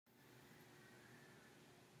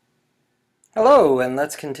Hello, and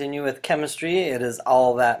let's continue with chemistry. It is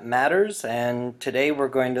all that matters, and today we're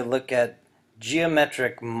going to look at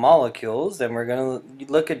geometric molecules, and we're going to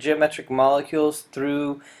look at geometric molecules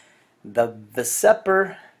through the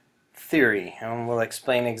VSEPR theory, and we'll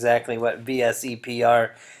explain exactly what VSEPR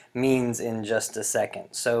means in just a second.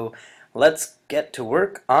 So let's get to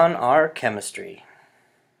work on our chemistry.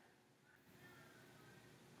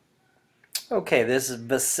 Okay, this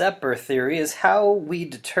VSEPR theory is how we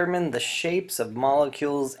determine the shapes of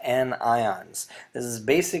molecules and ions. This is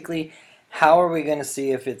basically how are we going to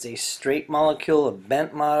see if it's a straight molecule, a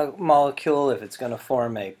bent molecule, if it's going to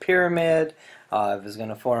form a pyramid, if it's going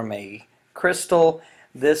to form a crystal.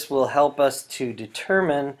 This will help us to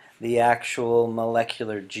determine the actual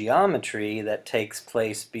molecular geometry that takes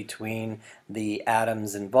place between the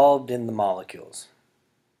atoms involved in the molecules.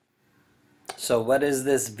 So what is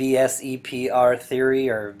this VSEPR theory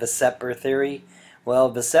or VSEPR theory?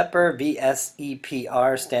 Well,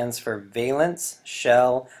 VSEPR stands for valence,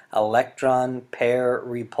 shell, electron, pair,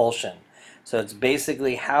 repulsion. So it's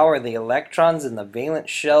basically how are the electrons in the valence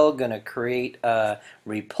shell going to create a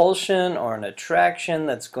repulsion or an attraction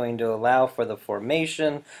that's going to allow for the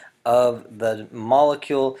formation of the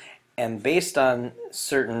molecule, and based on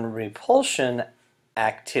certain repulsion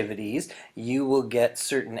activities, you will get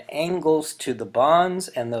certain angles to the bonds,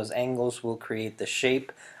 and those angles will create the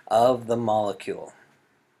shape of the molecule.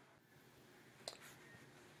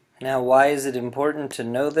 Now, why is it important to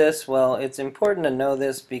know this? Well, it's important to know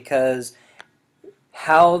this because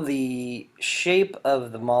how the shape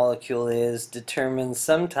of the molecule is determines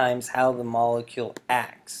sometimes how the molecule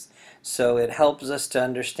acts. So it helps us to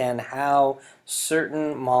understand how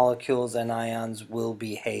certain molecules and ions will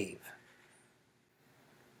behave.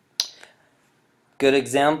 Good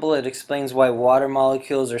example, it explains why water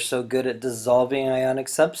molecules are so good at dissolving ionic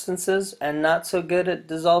substances and not so good at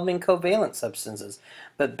dissolving covalent substances.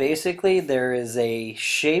 But basically there is a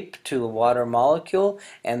shape to a water molecule,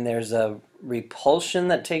 and there's a repulsion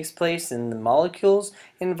that takes place in the molecules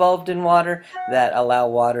involved in water that allow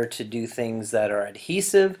water to do things that are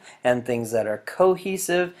adhesive and things that are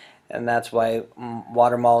cohesive. And that's why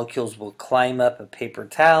water molecules will climb up a paper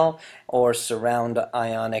towel or surround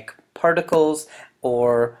ionic particles,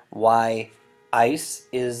 or why ice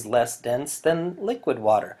is less dense than liquid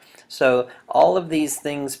water. So all of these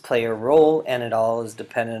things play a role, and it all is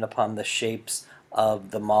dependent upon the shapes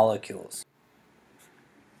of the molecules.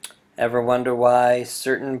 Ever wonder why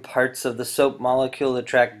certain parts of the soap molecule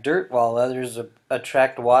attract dirt while others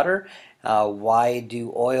attract water? Why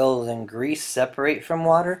do oils and grease separate from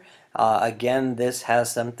water? Again, this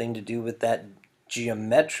has something to do with that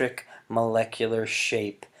geometric molecular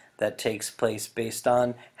shape that takes place based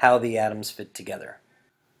on how the atoms fit together.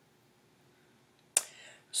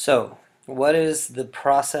 So, what is the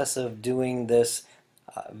process of doing this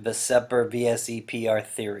VSEPR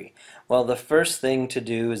theory? Well, the first thing to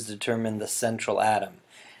do is determine the central atom.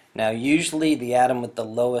 Now, usually the atom with the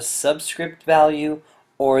lowest subscript value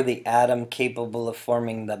or the atom capable of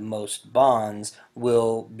forming the most bonds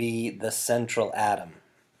will be the central atom.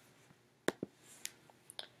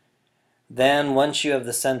 Then once you have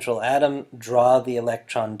the central atom, draw the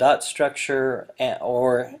electron dot structure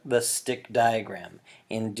or the stick diagram.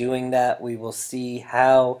 In doing that, we will see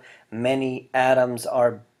how many atoms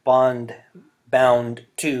are bound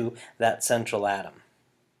to that central atom.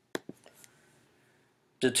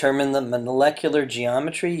 Determine the molecular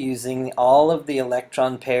geometry using all of the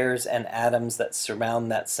electron pairs and atoms that surround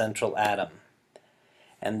that central atom.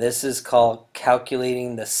 And this is called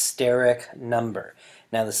calculating the steric number.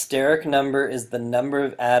 Now, the steric number is the number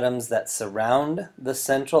of atoms that surround the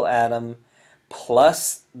central atom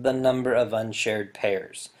plus the number of unshared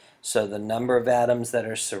pairs. So the number of atoms that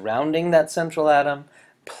are surrounding that central atom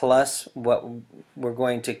plus what we're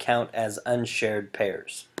going to count as unshared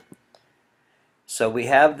pairs. So we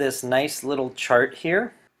have this nice little chart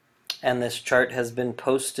here, and this chart has been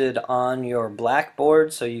posted on your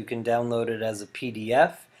Blackboard so you can download it as a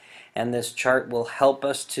PDF. And this chart will help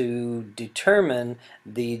us to determine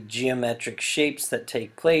the geometric shapes that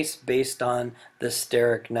take place based on the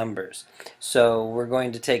steric numbers. So we're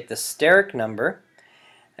going to take the steric number,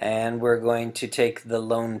 and we're going to take the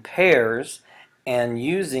lone pairs, and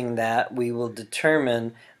using that we will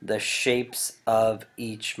determine the shapes of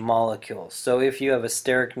each molecule. So if you have a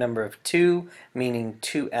steric number of 2, meaning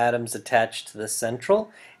 2 atoms attached to the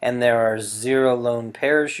central, and there are 0 lone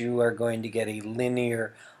pairs, you are going to get a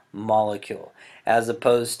linear molecule, as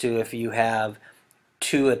opposed to if you have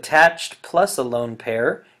 2 attached plus a lone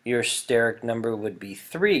pair, your steric number would be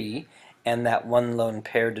 3, and that one lone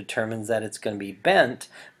pair determines that it's going to be bent,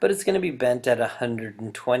 but it's going to be bent at a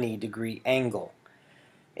 120-degree angle.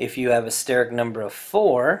 If you have a steric number of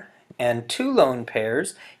 4 and 2 lone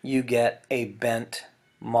pairs, you get a bent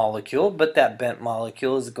molecule, but that bent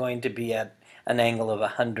molecule is going to be at an angle of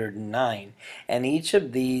 109. And each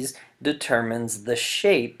of these determines the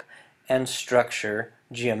shape and structure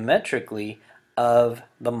geometrically of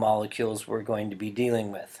the molecules we're going to be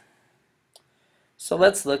dealing with. So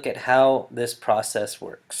let's look at how this process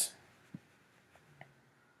works.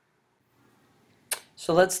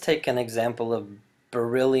 So let's take an example of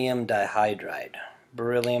beryllium dihydride.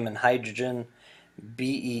 Beryllium and hydrogen,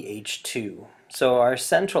 BeH2. So our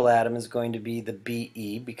central atom is going to be the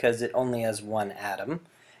Be because it only has one atom.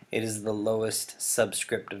 It is the lowest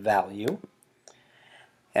subscript value.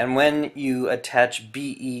 And when you attach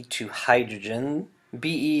Be to hydrogen,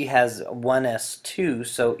 Be has 1s2,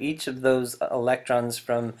 so each of those electrons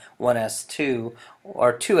from 1s2,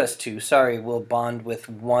 or 2s2, sorry, will bond with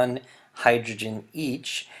one hydrogen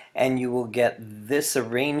each, and you will get this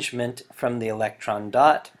arrangement from the electron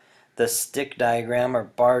dot. The stick diagram or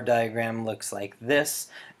bar diagram looks like this.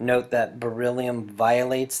 Note that beryllium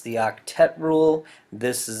violates the octet rule.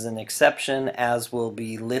 This is an exception, as will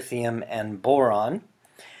be lithium and boron.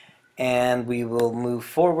 And we will move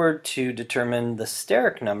forward to determine the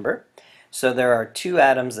steric number. So there are 2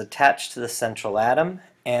 atoms attached to the central atom,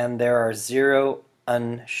 and there are 0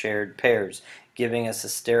 unshared pairs, giving us a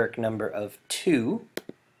steric number of 2.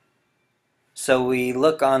 So we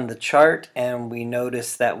look on the chart and we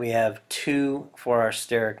notice that we have 2 for our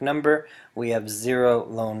steric number. We have 0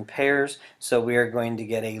 lone pairs, so we are going to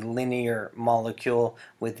get a linear molecule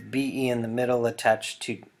with Be in the middle attached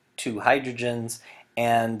to 2 hydrogens,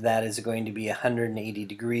 and that is going to be a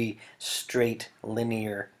 180-degree straight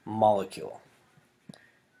linear molecule.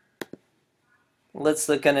 Let's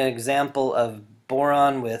look at an example of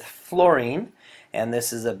boron with fluorine, and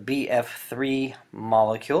this is a Bf3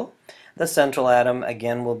 molecule. The central atom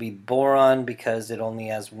again will be boron because it only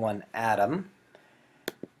has one atom.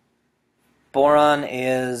 Boron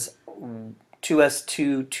is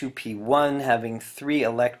 2s2, 2p1, having 3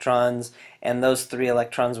 electrons, and those 3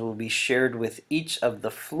 electrons will be shared with each of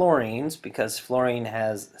the fluorines because fluorine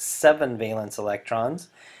has 7 valence electrons.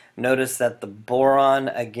 Notice that the boron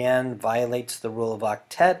again violates the rule of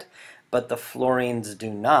octet, but the fluorines do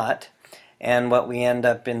not. And what we end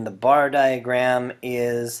up in the bar diagram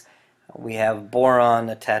is we have boron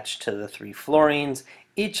attached to the 3 fluorines.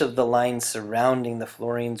 Each of the lines surrounding the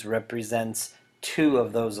fluorines represents 2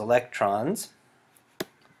 of those electrons.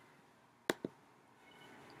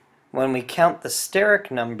 When we count the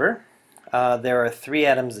steric number, there are 3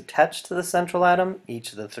 atoms attached to the central atom,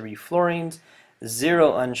 each of the 3 fluorines,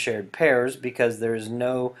 0 unshared pairs because there is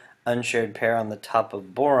no unshared pair on the top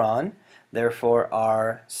of boron. Therefore,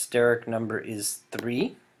 our steric number is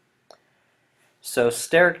 3. So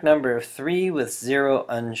steric number of 3 with 0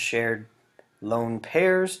 unshared lone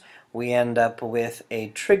pairs, we end up with a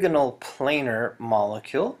trigonal planar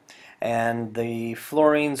molecule, and the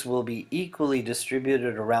fluorines will be equally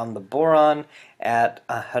distributed around the boron at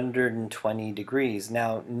 120 degrees.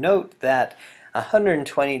 Now note that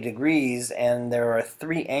 120 degrees and there are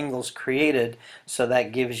 3 angles created, so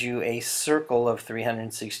that gives you a circle of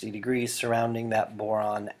 360 degrees surrounding that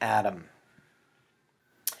boron atom.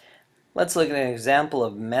 Let's look at an example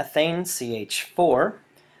of methane, CH4.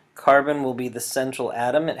 Carbon will be the central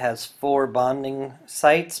atom. It has 4 bonding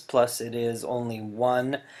sites, plus it is only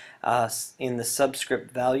 1 in the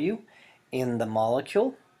subscript value in the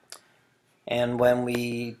molecule. And when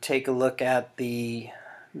we take a look at the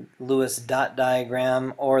Lewis dot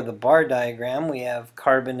diagram or the bar diagram, we have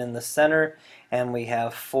carbon in the center and we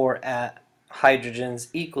have 4 hydrogens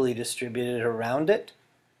equally distributed around it.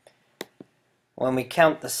 When we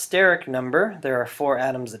count the steric number, there are 4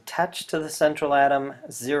 atoms attached to the central atom,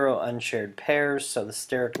 0 unshared pairs, so the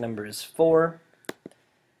steric number is 4.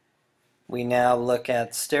 We now look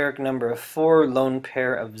at steric number of 4, lone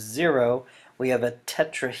pair of 0. We have a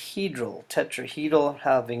tetrahedral. Tetrahedral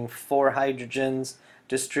having 4 hydrogens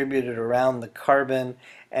distributed around the carbon,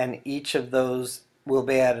 and each of those will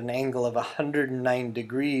be at an angle of 109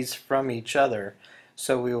 degrees from each other.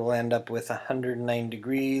 So we will end up with 109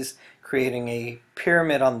 degrees, creating a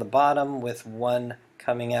pyramid on the bottom with 1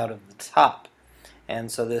 coming out of the top.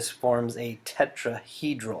 And so this forms a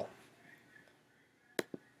tetrahedral.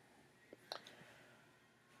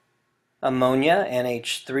 Ammonia,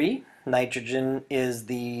 NH3. Nitrogen is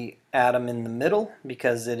the atom in the middle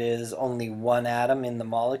because it is only 1 atom in the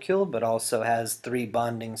molecule but also has 3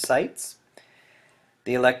 bonding sites.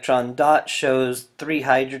 The electron dot shows 3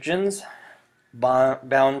 hydrogens.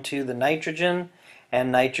 bound to the nitrogen,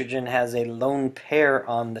 and nitrogen has a lone pair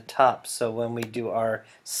on the top. So when we do our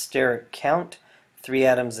steric count, 3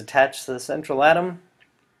 atoms attached to the central atom,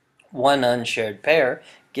 1 unshared pair,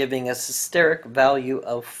 giving us a steric value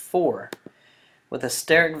of 4. With a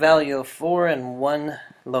steric value of 4 and 1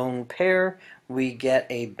 lone pair, we get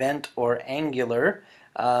a bent or angular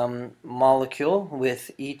molecule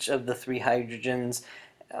with each of the 3 hydrogens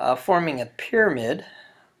forming a pyramid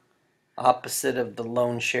opposite of the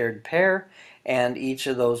lone shared pair, and each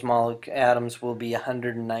of those atoms will be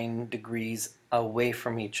 109 degrees away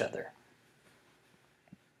from each other.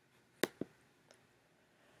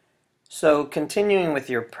 So continuing with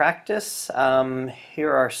your practice,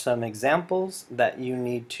 here are some examples that you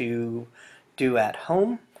need to do at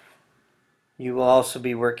home. You will also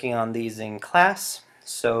be working on these in class,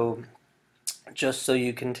 so just so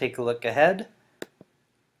you can take a look ahead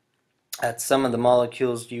at some of the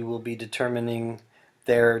molecules you will be determining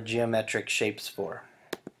their geometric shapes for.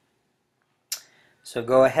 So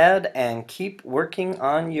go ahead and keep working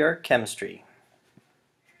on your chemistry.